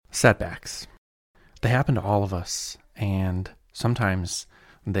Setbacks. They happen to all of us, and sometimes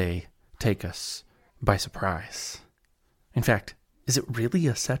they take us by surprise. In fact, is it really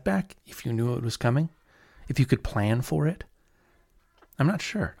a setback if you knew it was coming? If you could plan for it? I'm not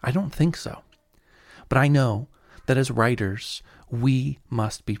sure. I don't think so. But I know that as writers, we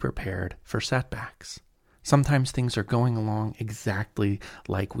must be prepared for setbacks. Sometimes things are going along exactly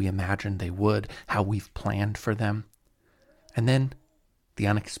like we imagined they would, how we've planned for them. And then the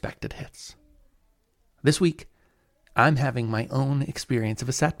unexpected hits. This week, I'm having my own experience of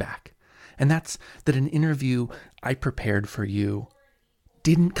a setback. And that's that an interview I prepared for you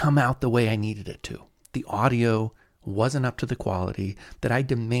didn't come out the way I needed it to. The audio wasn't up to the quality that I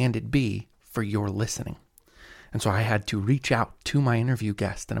demanded be for your listening. And so I had to reach out to my interview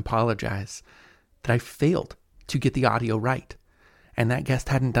guest and apologize that I failed to get the audio right. And that guest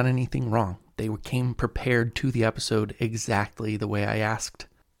hadn't done anything wrong. They came prepared to the episode exactly the way I asked.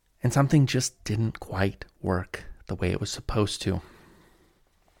 And something just didn't quite work the way it was supposed to.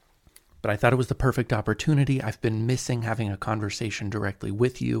 But I thought it was the perfect opportunity. I've been missing having a conversation directly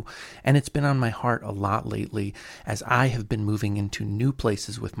with you, and it's been on my heart a lot lately as I have been moving into new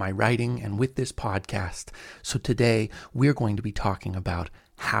places with my writing and with this podcast. So today, we're going to be talking about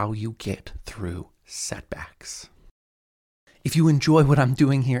how you get through setbacks. If you enjoy what I'm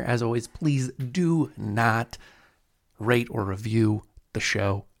doing here, as always, please do not rate or review the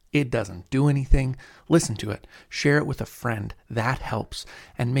show. It doesn't do anything. Listen to it. Share it with a friend. That helps.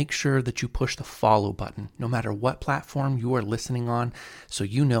 And make sure that you push the follow button, no matter what platform you are listening on, so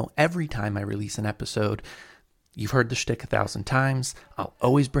you know every time I release an episode. You've heard the shtick 1,000 times. I'll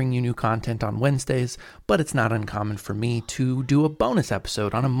always bring you new content on Wednesdays, but it's not uncommon for me to do a bonus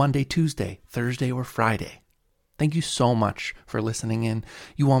episode on a Monday, Tuesday, Thursday, or Friday. Thank you so much for listening in.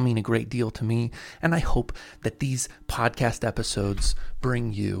 You all mean a great deal to me, and I hope that these podcast episodes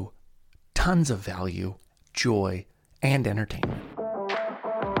bring you tons of value, joy, and entertainment.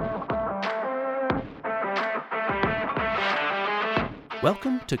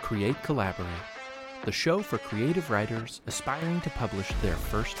 Welcome to Create Collaborate, the show for creative writers aspiring to publish their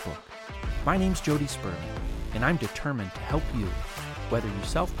first book. My name's Jody Sperling, and I'm determined to help you, whether you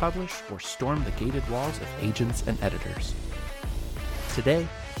self-publish or storm the gated walls of agents and editors. Today,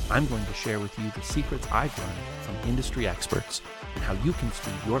 I'm going to share with you the secrets I've learned from industry experts and how you can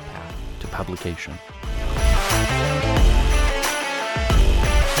speed your path to publication.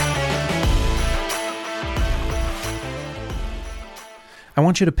 I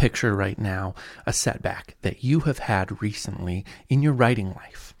want you to picture right now a setback that you have had recently in your writing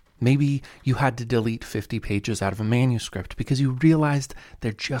life. Maybe you had to delete 50 pages out of a manuscript because you realized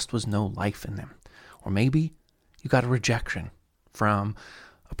there just was no life in them. Or maybe you got a rejection from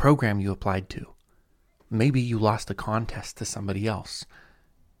a program you applied to. Maybe you lost a contest to somebody else.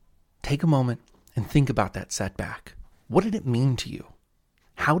 Take a moment and think about that setback. What did it mean to you?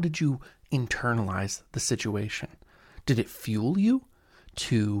 How did you internalize the situation? Did it fuel you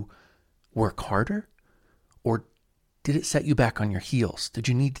to work harder? Or did it set you back on your heels? Did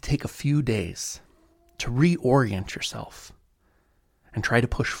you need to take a few days to reorient yourself and try to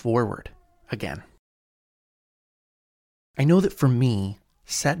push forward again? I know that for me,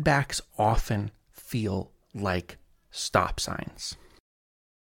 setbacks often feel like stop signs.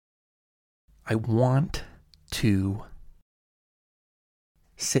 I want to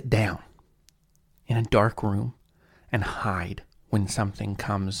sit down in a dark room and hide when something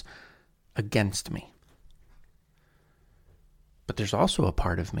comes against me. But there's also a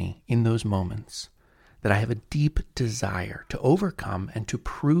part of me in those moments that I have a deep desire to overcome and to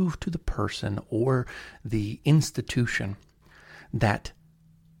prove to the person or the institution that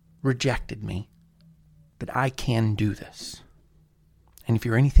rejected me that I can do this. And if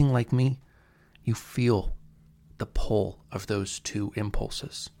you're anything like me, you feel the pull of those two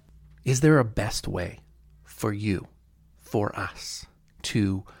impulses. Is there a best way for you, for us,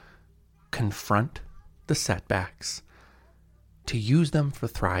 to confront the setbacks, to use them for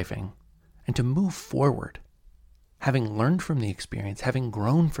thriving, and to move forward, having learned from the experience, having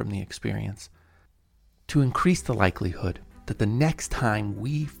grown from the experience, to increase the likelihood that the next time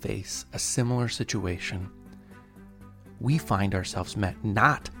we face a similar situation, we find ourselves met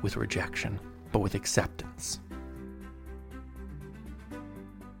not with rejection, but with acceptance.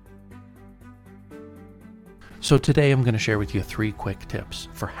 So today I'm going to share with you 3 quick tips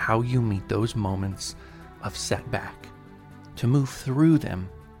for how you meet those moments of setback, to move through them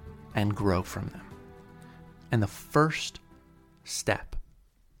and grow from them. And the first step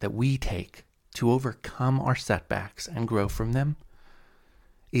that we take to overcome our setbacks and grow from them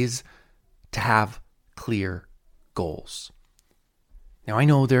is to have clear goals. Now, I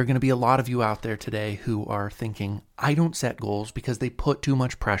know there are going to be a lot of you out there today who are thinking, I don't set goals because they put too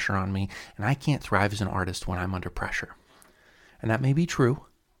much pressure on me, and I can't thrive as an artist when I'm under pressure. And that may be true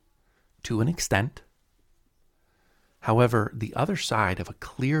to an extent. However, the other side of a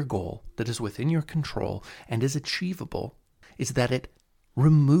clear goal that is within your control and is achievable is that it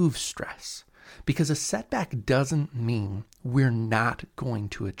removes stress. Because a setback doesn't mean we're not going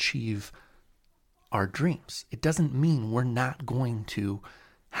to achieve our dreams. It doesn't mean we're not going to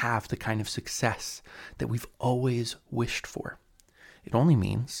have the kind of success that we've always wished for. It only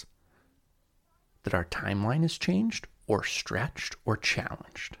means that our timeline is changed or stretched or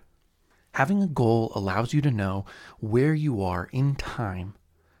challenged. Having a goal allows you to know where you are in time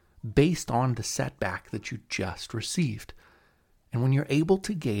based on the setback that you just received. And when you're able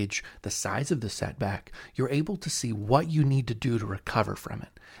to gauge the size of the setback, you're able to see what you need to do to recover from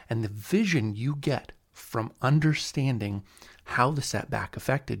it. And the vision you get from understanding how the setback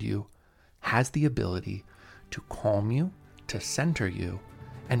affected you has the ability to calm you, to center you,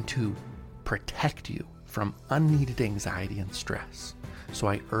 and to protect you from unneeded anxiety and stress. So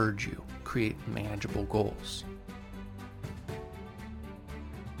I urge you, create manageable goals.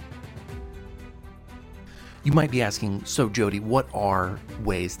 You might be asking, so Jody, what are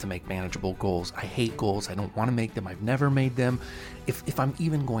ways to make manageable goals? I hate goals. I don't want to make them. I've never made them. If I'm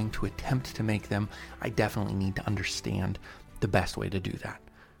even going to attempt to make them, I definitely need to understand the best way to do that.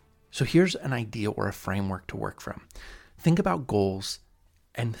 So here's an idea or a framework to work from. Think about goals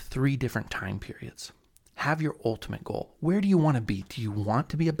in 3 different time periods. Have your ultimate goal. Where do you want to be? Do you want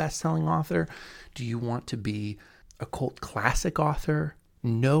to be a best-selling author? Do you want to be a cult classic author?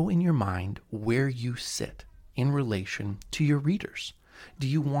 Know in your mind where you sit in relation to your readers. Do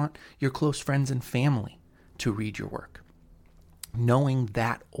you want your close friends and family to read your work? Knowing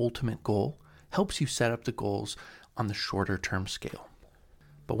that ultimate goal helps you set up the goals on the shorter term scale.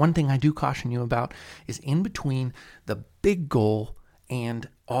 But one thing I do caution you about is in between the big goal and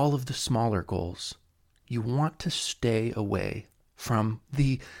all of the smaller goals, you want to stay away from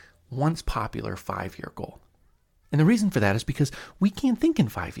the once popular 5-year goal. And the reason for that is because we can't think in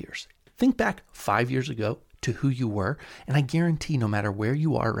 5 years. Think back 5 years ago to who you were, and I guarantee no matter where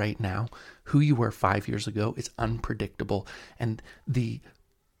you are right now, who you were 5 years ago is unpredictable, and the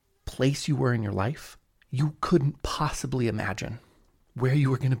place you were in your life, you couldn't possibly imagine where you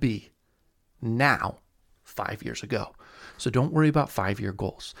were going to be now 5 years ago. So don't worry about 5-year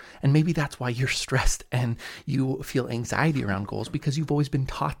goals. And maybe that's why you're stressed and you feel anxiety around goals, because you've always been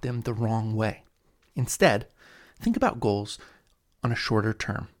taught them the wrong way. Instead, think about goals on a shorter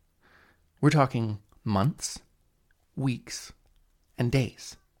term. We're talking months, weeks, and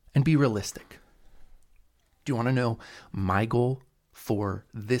days. And be realistic. Do you want to know my goal for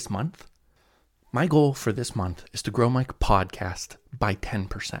this month? My goal for this month is to grow my podcast by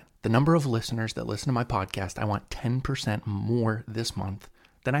 10%. The number of listeners that listen to my podcast, I want 10% more this month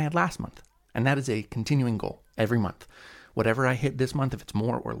than I had last month. And that is a continuing goal every month. Whatever I hit this month, if it's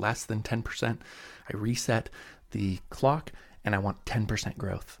more or less than 10%, I reset the clock and I want 10%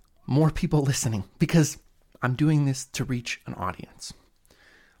 growth. More people listening, because I'm doing this to reach an audience.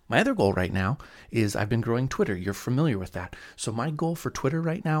 My other goal right now is I've been growing Twitter. You're familiar with that. So my goal for Twitter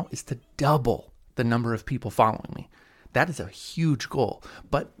right now is to double the number of people following me. That is a huge goal.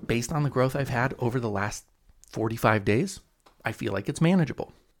 But based on the growth I've had over the last 45 days, I feel like it's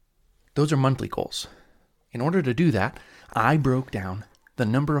manageable. Those are monthly goals. In order to do that, I broke down the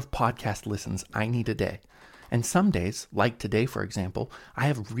number of podcast listens I need a day. And some days, like today, for example, I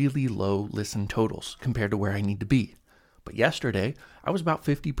have really low listen totals compared to where I need to be. But yesterday, I was about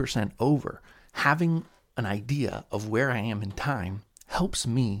 50% over. Having an idea of where I am in time helps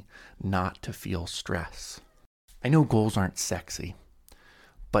me not to feel stress. I know goals aren't sexy,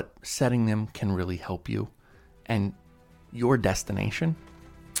 but setting them can really help you. And your destination,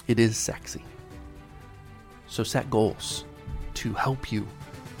 it is sexy. So set goals to help you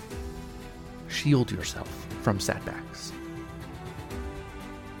shield yourself from setbacks.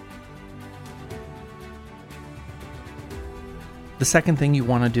 The second thing you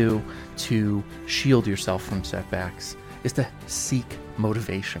want to do to shield yourself from setbacks is to seek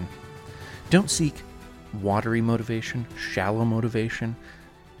motivation. Don't seek watery motivation, shallow motivation,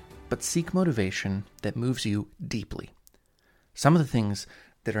 but seek motivation that moves you deeply. Some of the things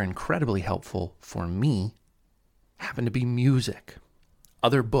that are incredibly helpful for me happen to be music,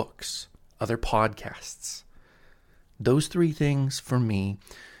 other books, other podcasts. Those 3 things for me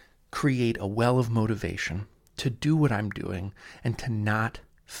create a well of motivation to do what I'm doing and to not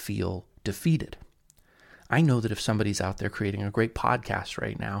feel defeated. I know that if somebody's out there creating a great podcast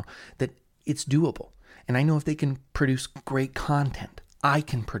right now, that it's doable. And I know if they can produce great content, I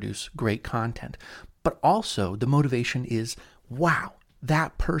can produce great content. But also the motivation is, wow,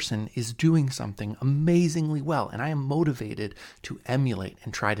 that person is doing something amazingly well, and I am motivated to emulate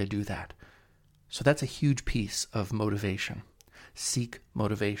and try to do that. So that's a huge piece of motivation. Seek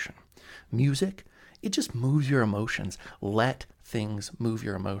motivation. Music, it just moves your emotions. Let things move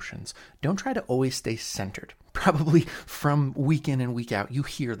your emotions. Don't try to always stay centered. Probably from week in and week out, you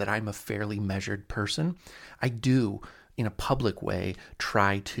hear that I'm a fairly measured person. I do, in a public way,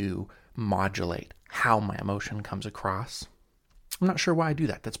 try to modulate how my emotion comes across. I'm not sure why I do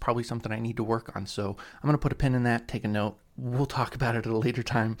that. That's probably something I need to work on. So I'm going to put a pin in that, take a note. We'll talk about it at a later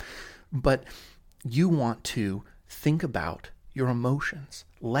time. But you want to think about your emotions.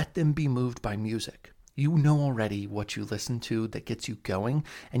 Let them be moved by music. You know already what you listen to that gets you going,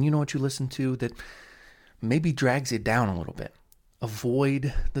 and you know what you listen to that maybe drags you down a little bit.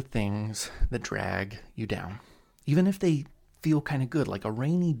 Avoid the things that drag you down. Even if they feel kind of good, like a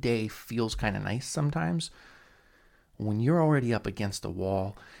rainy day feels kind of nice sometimes. When you're already up against a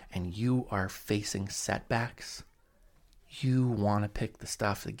wall and you are facing setbacks, you want to pick the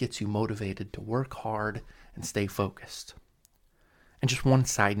stuff that gets you motivated to work hard and stay focused. And just one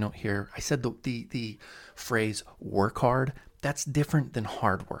side note here, I said the phrase work hard. That's different than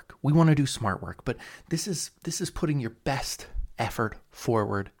hard work. We want to do smart work, but this is putting your best effort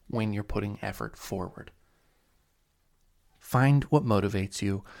forward when you're putting effort forward. Find what motivates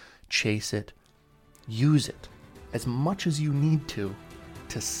you, chase it, use it as much as you need to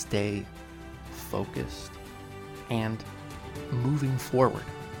stay focused and moving forward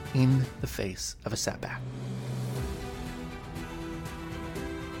in the face of a setback.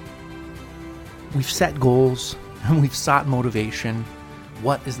 We've set goals and we've sought motivation.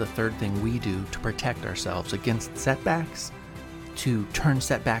 What is the third thing we do to protect ourselves against setbacks, to turn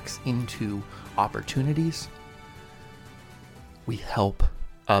setbacks into opportunities? We help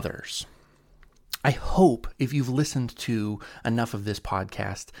others. I hope if you've listened to enough of this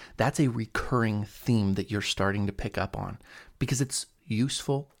podcast, that's a recurring theme that you're starting to pick up on because it's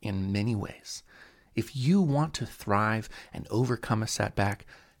useful in many ways. If you want to thrive and overcome a setback,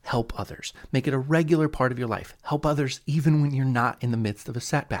 help others. Make it a regular part of your life. Help others even when you're not in the midst of a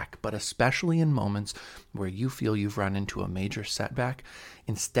setback, but especially in moments where you feel you've run into a major setback.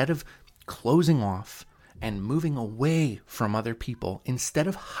 Instead of closing off and moving away from other people, instead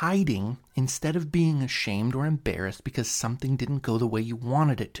of hiding, instead of being ashamed or embarrassed because something didn't go the way you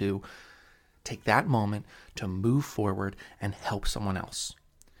wanted it to, take that moment to move forward and help someone else.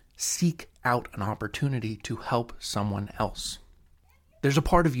 Seek out an opportunity to help someone else. There's a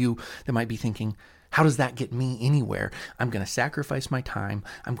part of you that might be thinking, how does that get me anywhere? I'm going to sacrifice my time.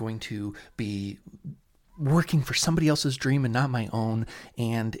 I'm going to be working for somebody else's dream and not my own,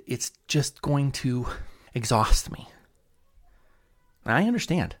 and it's just going to exhaust me. I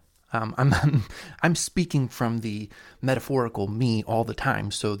understand. I'm speaking from the metaphorical me all the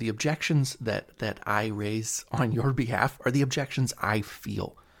time. So the objections that I raise on your behalf are the objections I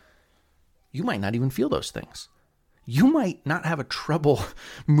feel. You might not even feel those things. You might not have a trouble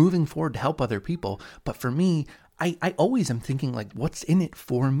moving forward to help other people. But for me, I always am thinking like, what's in it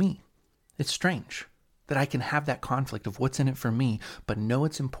for me? It's strange that I can have that conflict of what's in it for me, but know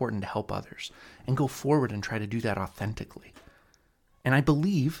it's important to help others and go forward and try to do that authentically. And I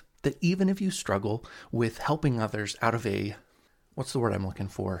believe that even if you struggle with helping others out of a, what's the word I'm looking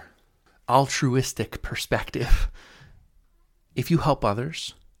for? Altruistic perspective. If you help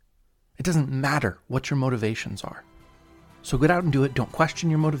others, it doesn't matter what your motivations are. So get out and do it. Don't question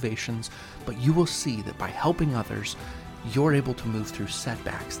your motivations, but you will see that by helping others, you're able to move through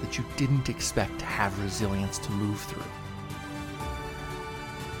setbacks that you didn't expect to have resilience to move through.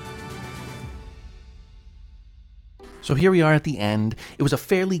 So here we are at the end. It was a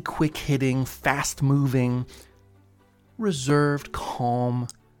fairly quick-hitting, fast-moving, reserved, calm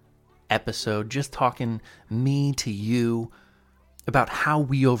episode, just talking me to you about how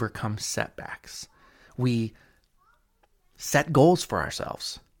we overcome setbacks. We set goals for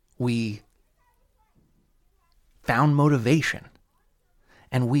ourselves. We found motivation,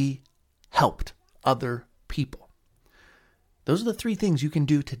 and we helped other people. Those are the three things you can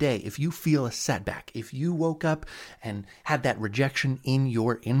do today if you feel a setback. If you woke up and had that rejection in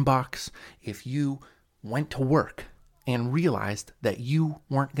your inbox, if you went to work and realized that you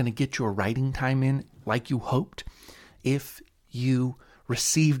weren't going to get your writing time in like you hoped, if you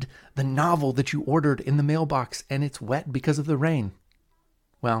received the novel that you ordered in the mailbox and it's wet because of the rain,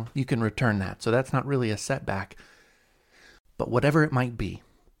 well, you can return that. So that's not really a setback. But whatever it might be,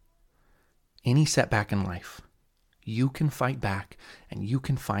 any setback in life, you can fight back and you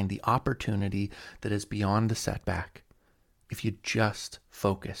can find the opportunity that is beyond the setback if you just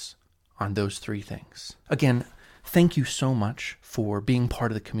focus on those 3 things. Again, thank you so much for being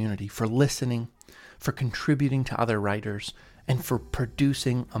part of the community, for listening, for contributing to other writers, and for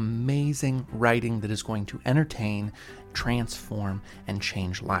producing amazing writing that is going to entertain, transform, and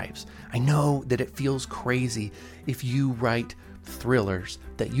change lives. I know that it feels crazy if you write thrillers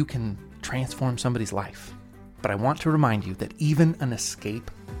that you can transform somebody's life. But I want to remind you that even an escape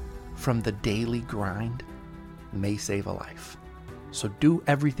from the daily grind may save a life. So do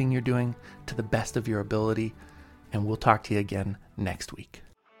everything you're doing to the best of your ability, and we'll talk to you again next week.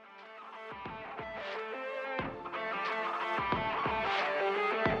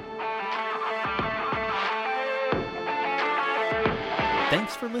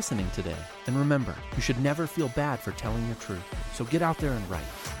 Thanks for listening today. And remember, you should never feel bad for telling your truth. So get out there and write.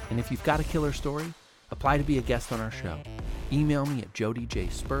 And if you've got a killer story, apply to be a guest on our show. Email me at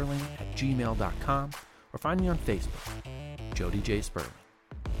jodyjsperling@gmail.com or find me on Facebook, Jody J. Sperling.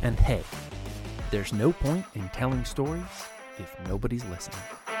 And hey, there's no point in telling stories if nobody's listening.